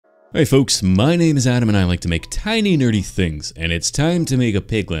Hi folks, my name is Adam and I like to make tiny nerdy things, and it's time to make a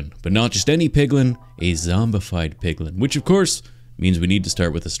piglin, but not just any piglin, a zombified piglin, which of course means we need to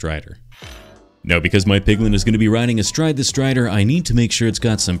start with a strider. Now because my piglin is going to be riding astride the strider, I need to make sure it's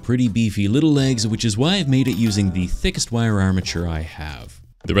got some pretty beefy little legs, which is why I've made it using the thickest wire armature I have.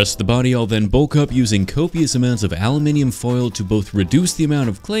 The rest of the body I'll then bulk up using copious amounts of aluminium foil to both reduce the amount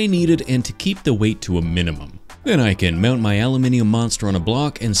of clay needed and to keep the weight to a minimum. Then I can mount my aluminium monster on a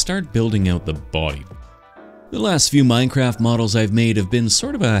block and start building out the body. The last few Minecraft models I've made have been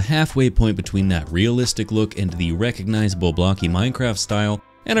sort of a halfway point between that realistic look and the recognizable blocky Minecraft style,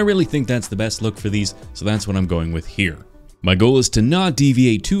 and I really think that's the best look for these, so that's what I'm going with here. My goal is to not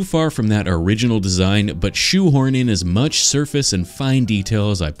deviate too far from that original design, but shoehorn in as much surface and fine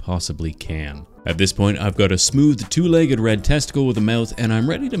detail as I possibly can. At this point, I've got a smooth two-legged red testicle with a mouth, and I'm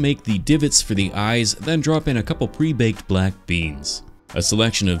ready to make the divots for the eyes, then drop in a couple pre-baked black beans. A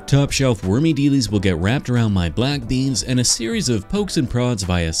selection of top-shelf wormy dealies will get wrapped around my black beans, and a series of pokes and prods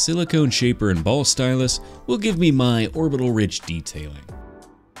via silicone shaper and ball stylus will give me my orbital ridge detailing.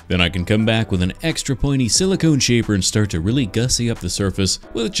 Then I can come back with an extra pointy silicone shaper and start to really gussy up the surface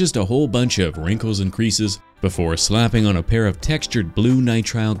with just a whole bunch of wrinkles and creases before slapping on a pair of textured blue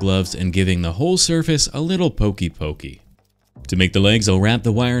nitrile gloves and giving the whole surface a little pokey. To make the legs, I'll wrap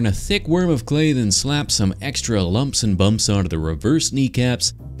the wire in a thick worm of clay, then slap some extra lumps and bumps onto the reverse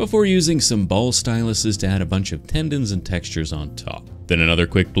kneecaps before using some ball styluses to add a bunch of tendons and textures on top. Then another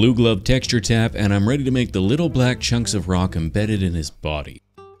quick blue glove texture tap and I'm ready to make the little black chunks of rock embedded in his body.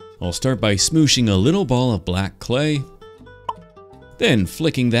 I'll start by smooshing a little ball of black clay, then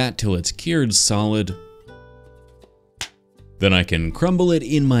flicking that till it's cured solid. Then I can crumble it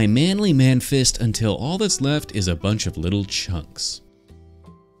in my manly man fist until all that's left is a bunch of little chunks.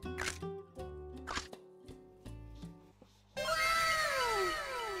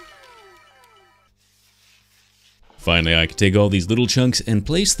 Finally, I can take all these little chunks and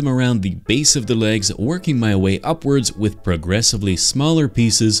place them around the base of the legs, working my way upwards with progressively smaller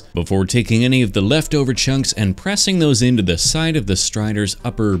pieces before taking any of the leftover chunks and pressing those into the side of the strider's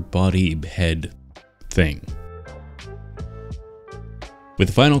upper body head thing. With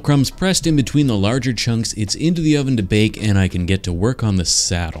the final crumbs pressed in between the larger chunks, it's into the oven to bake and I can get to work on the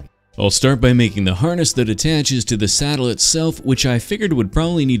saddle. I'll start by making the harness that attaches to the saddle itself, which I figured would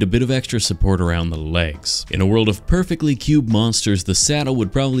probably need a bit of extra support around the legs. In a world of perfectly cubed monsters, the saddle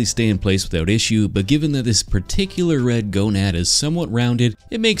would probably stay in place without issue, but given that this particular red gonad is somewhat rounded,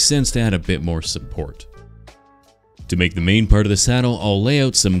 it makes sense to add a bit more support. To make the main part of the saddle, I'll lay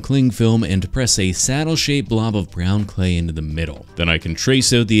out some cling film and press a saddle-shaped blob of brown clay into the middle. Then I can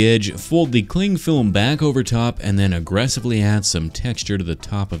trace out the edge, fold the cling film back over top, and then aggressively add some texture to the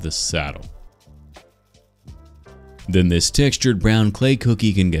top of the saddle. Then this textured brown clay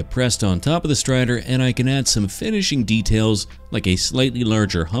cookie can get pressed on top of the strider, and I can add some finishing details like a slightly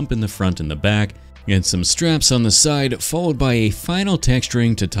larger hump in the front and the back, and some straps on the side, followed by a final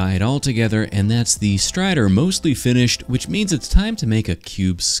texturing to tie it all together, and that's the strider mostly finished, which means it's time to make a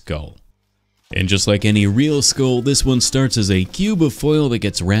cube skull. And just like any real skull, this one starts as a cube of foil that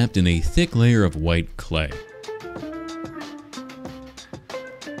gets wrapped in a thick layer of white clay.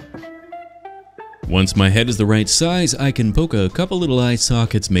 Once my head is the right size, I can poke a couple little eye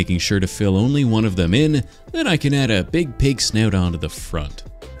sockets, making sure to fill only one of them in, then I can add a big pig snout onto the front.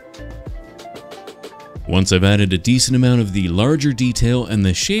 Once I've added a decent amount of the larger detail and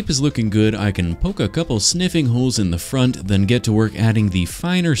the shape is looking good, I can poke a couple sniffing holes in the front, then get to work adding the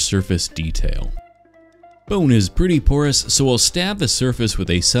finer surface detail. Bone is pretty porous, so I'll stab the surface with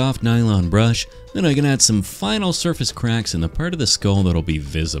a soft nylon brush, then I can add some final surface cracks in the part of the skull that'll be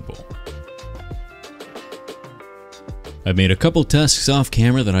visible. I've made a couple tusks off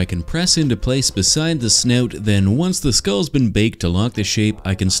camera that I can press into place beside the snout, then once the skull's been baked to lock the shape,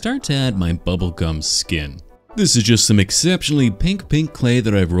 I can start to add my bubblegum skin. This is just some exceptionally pink clay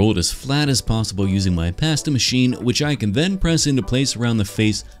that I've rolled as flat as possible using my pasta machine, which I can then press into place around the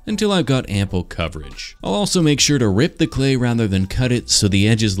face until I've got ample coverage. I'll also make sure to rip the clay rather than cut it so the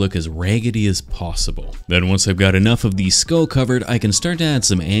edges look as raggedy as possible. Then once I've got enough of the skull covered, I can start to add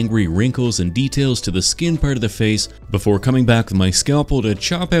some angry wrinkles and details to the skin part of the face before coming back with my scalpel to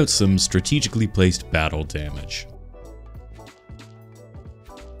chop out some strategically placed battle damage.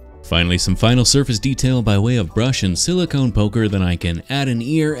 Finally, some final surface detail by way of brush and silicone poker, then I can add an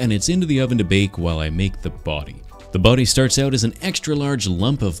ear and it's into the oven to bake while I make the body. The body starts out as an extra large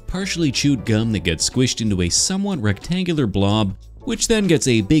lump of partially chewed gum that gets squished into a somewhat rectangular blob, which then gets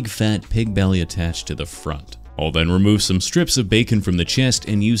a big fat pig belly attached to the front. I'll then remove some strips of bacon from the chest,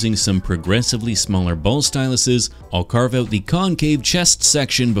 and using some progressively smaller ball styluses, I'll carve out the concave chest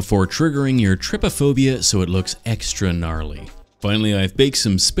section before triggering your trypophobia so it looks extra gnarly. Finally, I've baked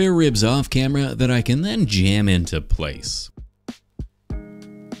some spare ribs off camera that I can then jam into place.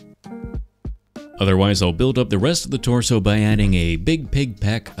 Otherwise, I'll build up the rest of the torso by adding a big pig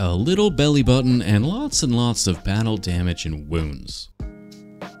pec, a little belly button, and lots of battle damage and wounds.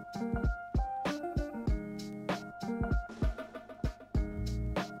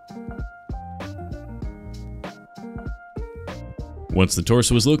 Once the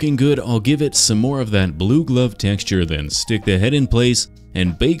torso is looking good, I'll give it some more of that blue glove texture, then stick the head in place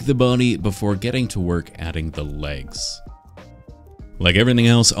and bake the body before getting to work adding the legs. Like everything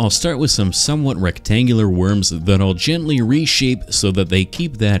else, I'll start with some somewhat rectangular worms that I'll gently reshape so that they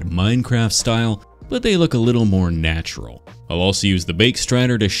keep that Minecraft style, but they look a little more natural. I'll also use the bake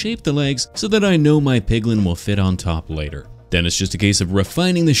strider to shape the legs so that I know my piglin will fit on top later. Then it's just a case of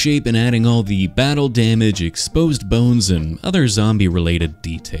refining the shape and adding all the battle damage, exposed bones, and other zombie-related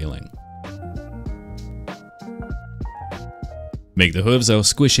detailing. Make the hooves, I'll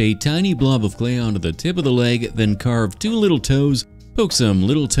squish a tiny blob of clay onto the tip of the leg, then carve 2 little toes, poke some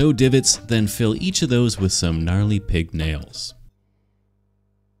little toe divots, then fill each of those with some gnarly pig nails.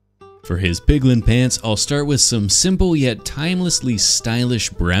 For his piglin pants, I'll start with some simple yet timelessly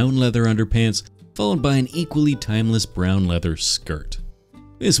stylish brown leather underpants, followed by an equally timeless brown leather skirt.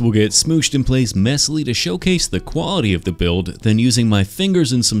 This will get smooshed in place messily to showcase the quality of the build, then using my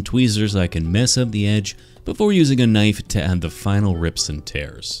fingers and some tweezers I can mess up the edge before using a knife to add the final rips and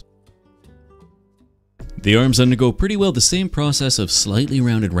tears. The arms undergo pretty well the same process of slightly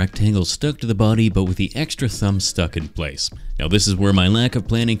rounded rectangles stuck to the body, but with the extra thumb stuck in place. Now this is where my lack of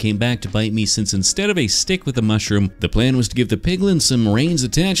planning came back to bite me, since instead of a stick with a mushroom, the plan was to give the piglin some reins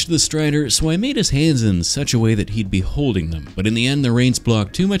attached to the strider, so I made his hands in such a way that he'd be holding them. But in the end, the reins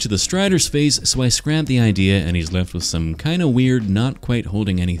blocked too much of the strider's face, so I scrapped the idea and he's left with some kinda weird, not quite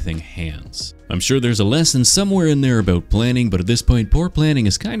holding anything hands. I'm sure there's a lesson somewhere in there about planning, but at this point, poor planning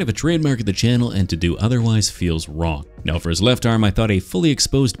is kind of a trademark of the channel, and to do otherwise feels wrong. Now for his left arm, I thought a fully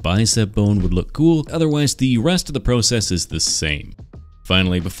exposed bicep bone would look cool, otherwise the rest of the process is the same.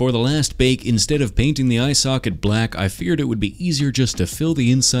 Finally, before the last bake, instead of painting the eye socket black, I figured it would be easier just to fill the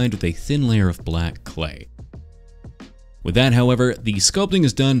inside with a thin layer of black clay. With that, however, the sculpting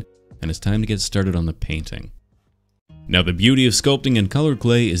is done, and it's time to get started on the painting. Now the beauty of sculpting in colored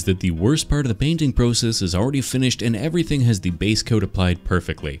clay is that the worst part of the painting process is already finished and everything has the base coat applied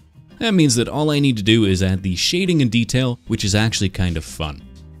perfectly. That means that all I need to do is add the shading and detail, which is actually kind of fun.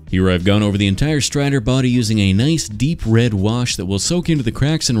 Here I've gone over the entire strider body using a nice deep red wash that will soak into the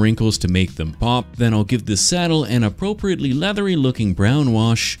cracks and wrinkles to make them pop. Then I'll give the saddle an appropriately leathery looking brown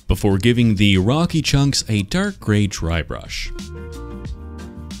wash before giving the rocky chunks a dark gray dry brush.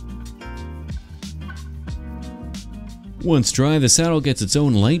 Once dry, the saddle gets its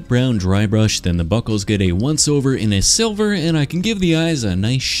own light brown dry brush, then the buckles get a once over in a silver, and I can give the eyes a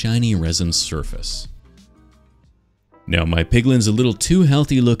nice shiny resin surface. Now my piglin's a little too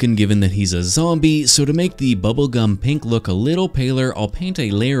healthy looking given that he's a zombie, so to make the bubblegum pink look a little paler, I'll paint a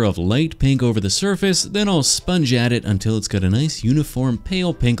layer of light pink over the surface, then I'll sponge at it until it's got a nice uniform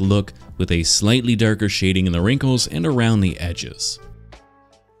pale pink look with a slightly darker shading in the wrinkles and around the edges.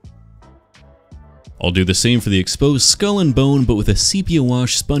 I'll do the same for the exposed skull and bone, but with a sepia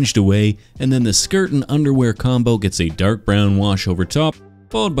wash sponged away, and then the skirt and underwear combo gets a dark brown wash over top,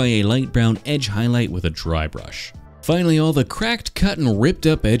 followed by a light brown edge highlight with a dry brush. Finally, all the cracked, cut, and ripped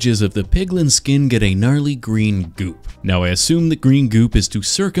up edges of the piglin skin get a gnarly green goop. Now I assume the green goop is to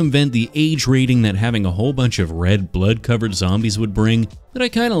circumvent the age rating that having a whole bunch of red blood-covered zombies would bring, but I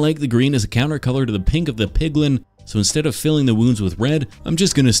kinda like the green as a counter color to the pink of the piglin, so instead of filling the wounds with red, I'm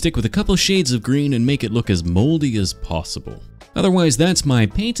just gonna stick with a couple shades of green and make it look as moldy as possible. Otherwise, that's my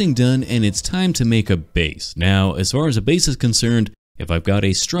painting done, and it's time to make a base. Now, as far as a base is concerned, if I've got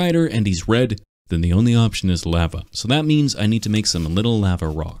a strider and he's red, then the only option is lava. So that means I need to make some little lava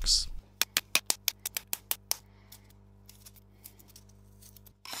rocks.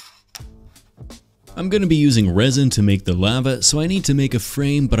 I'm going to be using resin to make the lava, so I need to make a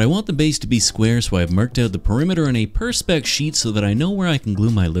frame, but I want the base to be square, so I've marked out the perimeter on a perspex sheet so that I know where I can glue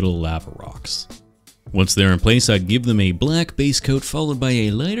my little lava rocks. Once they're in place, I give them a black base coat followed by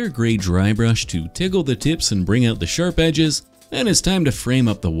a lighter gray dry brush to tickle the tips and bring out the sharp edges, and it's time to frame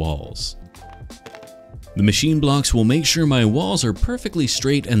up the walls. The machine blocks will make sure my walls are perfectly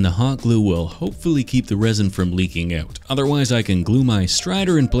straight, and the hot glue will hopefully keep the resin from leaking out. Otherwise, I can glue my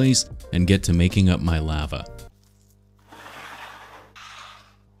strider in place and get to making up my lava.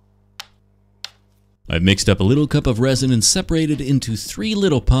 I've mixed up a little cup of resin and separated into 3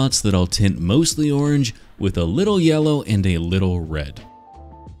 little pots that I'll tint mostly orange with a little yellow and a little red.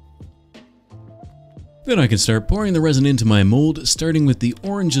 Then I can start pouring the resin into my mold, starting with the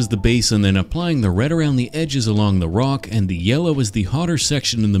orange as the base and then applying the red around the edges along the rock and the yellow as the hotter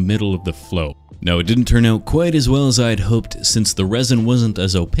section in the middle of the flow. Now it didn't turn out quite as well as I had hoped since the resin wasn't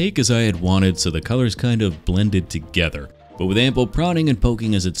as opaque as I had wanted, so the colors kind of blended together. But with ample prodding and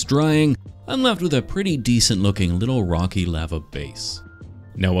poking as it's drying, I'm left with a pretty decent looking little rocky lava base.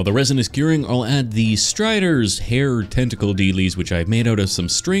 Now while the resin is curing, I'll add the Strider's hair tentacle dealies, which I've made out of some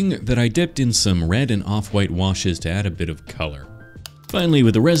string that I dipped in some red and off-white washes to add a bit of color. Finally,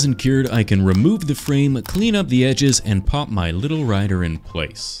 with the resin cured, I can remove the frame, clean up the edges, and pop my little rider in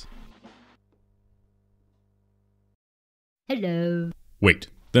place. Hello. Wait,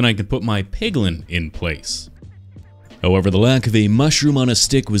 then I can put my Piglin in place. However, the lack of a mushroom on a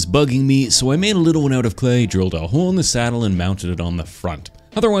stick was bugging me, so I made a little one out of clay, drilled a hole in the saddle, and mounted it on the front.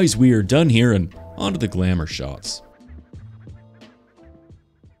 Otherwise, we are done here and onto the Glamour Shots.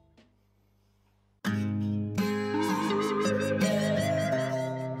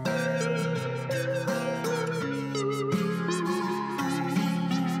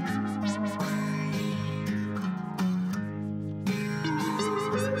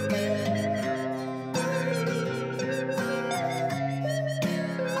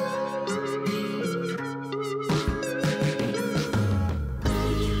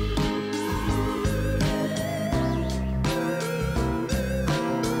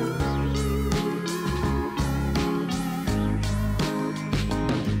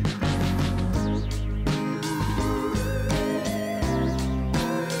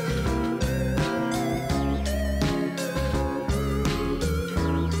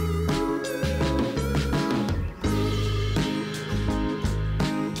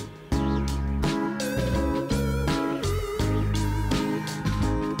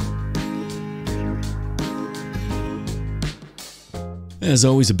 As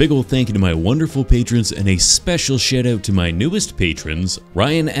always, a big ol' thank you to my wonderful patrons and a special shout out to my newest patrons,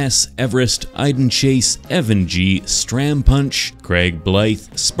 Ryan S., Everest, Iden Chase, Evan G., Stram Punch, Craig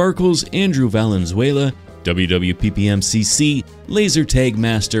Blythe, Sparkles, Andrew Valenzuela, WWPPMCC, Laser Tag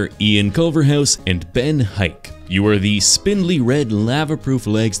Master, Ian Culverhouse, and Ben Hike. You are the spindly red lava-proof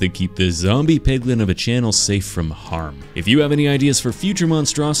legs that keep the zombie piglin of a channel safe from harm. If you have any ideas for future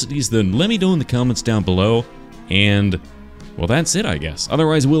monstrosities, then let me know in the comments down below, and well, that's it, I guess.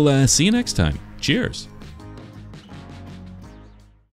 Otherwise, we'll see you next time. Cheers.